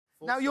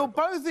Now, you're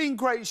both in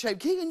great shape.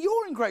 Keegan,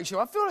 you're in great shape.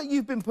 I feel like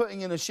you've been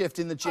putting in a shift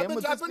in the gym. I've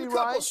been a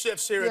couple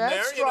shifts here and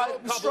there.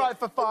 Strive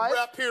for 5.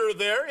 Wrap here or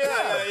there.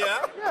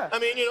 Yeah. I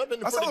mean, I've been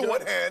pretty good. That's on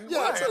one hand.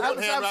 Yeah, that's one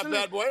hand wrap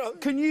bad boy.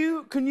 Can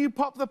you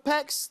pop the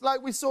pecs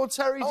like we saw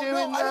Terry do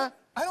in I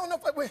don't know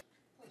if I... Wait.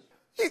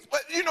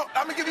 But, you know,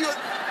 I'm going to give you a...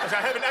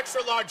 I have an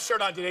extra large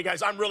shirt on today,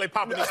 guys. I'm really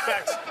popping these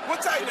pecs. We'll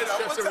tighten it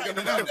up.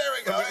 There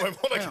we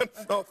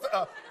go.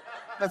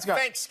 Let's go.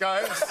 Thanks,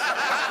 guys. Let's go.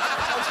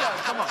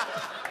 Come on.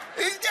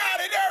 He's got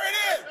it. There it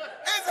is.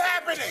 It's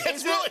happening.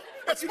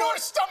 It's more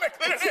stomach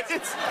than it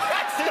is.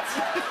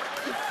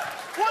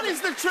 What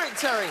is the trick,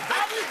 Terry?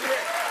 How did you...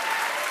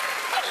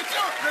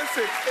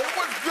 Listen, it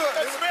was good.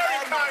 That's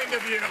very kind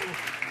of you.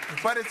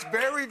 But it's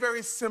very,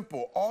 very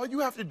simple. All you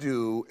have to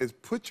do is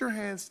put your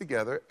hands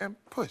together and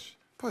push,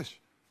 push,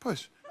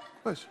 push,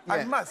 push.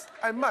 Yeah.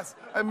 I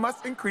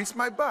must increase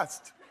my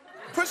bust.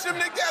 Push them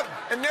together,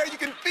 and there you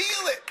can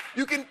feel it.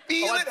 You can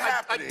feel it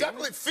happening. I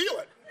definitely feel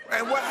it.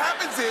 And what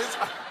happens is,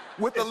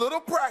 with a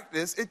little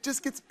practice, it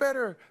just gets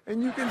better,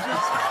 and you can just... and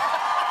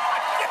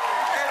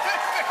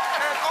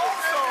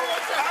also,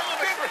 I'm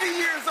 50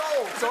 years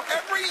old, so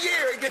every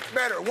year it gets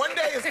better. One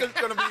day it's just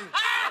gonna be...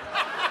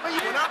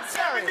 When I'm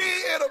 70,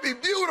 it'll be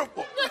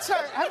beautiful.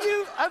 Terry,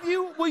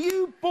 were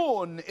you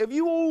born, have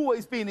you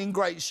always been in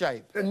great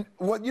shape? And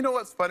you know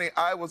what's funny?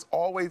 I was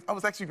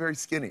actually very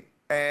skinny.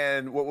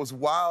 And what was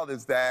wild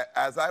is that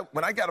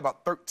when I got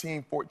about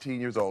 13, 14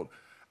 years old,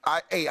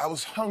 I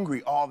was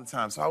hungry all the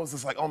time. So I was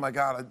just like, oh my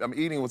God, I'm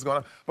eating, what's going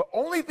on? But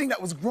only thing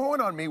that was growing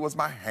on me was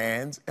my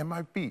hands and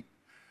my feet.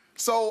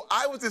 So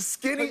I was this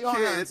skinny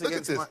kid. Look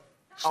at this.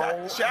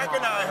 Shaq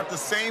and I have the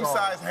same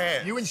size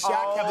hands. You and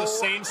Shaq have the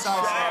same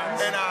size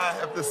hands. And I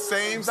have the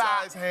same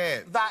size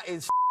hands. That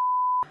is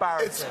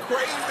embarrassing. It's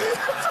crazy.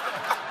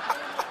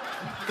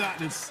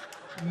 That is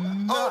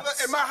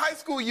nuts. In my high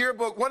school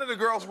yearbook, one of the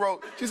girls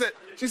wrote, she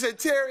said,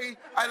 Terry,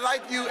 I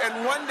like you,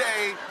 and one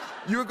day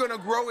you're gonna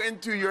grow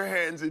into your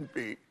hands and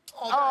feet.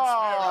 Oh, that's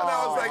fair. And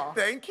I was like,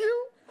 thank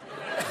you.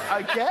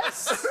 I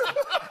guess.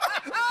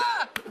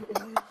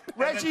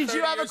 Reggie, do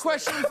you have a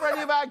question for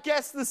any of our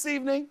guests this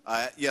evening?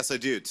 Yes, I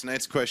do.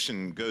 Tonight's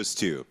question goes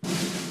to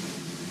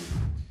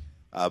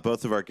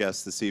both of our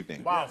guests this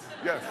evening. Wow.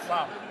 Yes.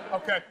 Wow.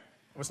 Okay.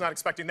 I was not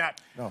expecting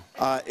that. No.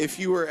 If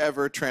you were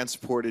ever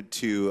transported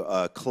to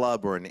a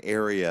club or an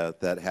area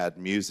that had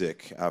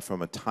music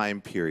from a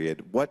time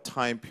period, what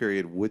time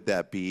period would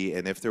that be?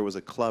 And if there was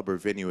a club or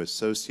venue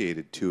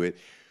associated to it,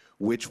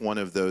 which one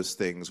of those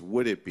things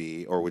would it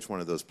be, or which one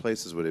of those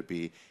places would it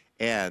be?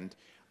 And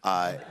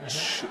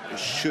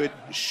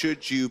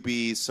should you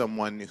be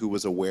someone who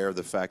was aware of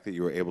the fact that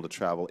you were able to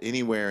travel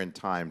anywhere in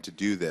time to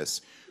do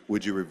this,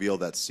 would you reveal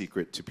that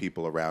secret to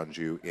people around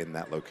you in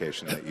that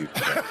location that you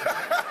did?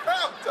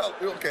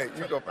 Okay,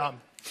 you go first.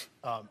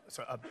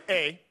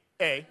 A,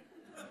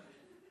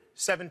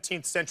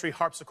 17th century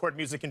harpsichord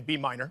music in B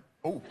minor.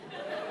 Oh.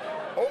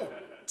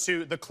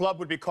 2, the club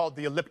would be called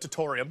the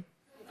Elliptatorium.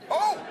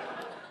 Oh.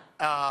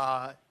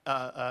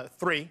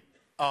 3,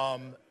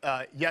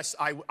 yes,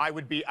 I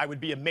would be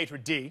a maitre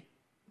d'.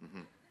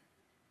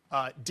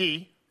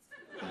 D.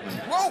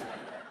 Whoa.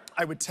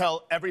 I would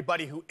tell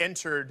everybody who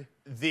entered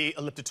the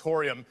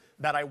Elliptatorium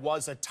that I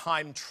was a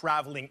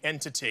time-traveling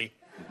entity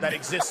that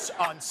exists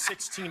on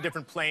 16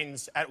 different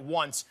planes at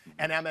once,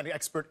 and I'm an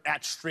expert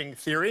at string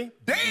theory.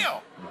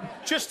 Damn!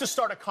 Just to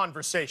start a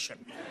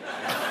conversation.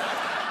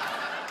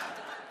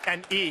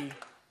 And E,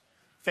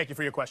 thank you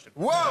for your question.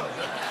 Whoa!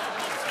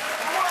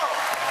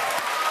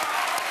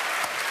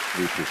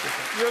 We appreciate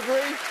that. You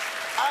agree?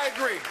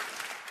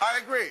 I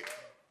agree.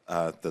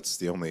 That's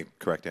the only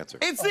correct answer.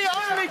 It's the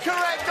only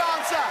correct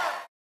answer.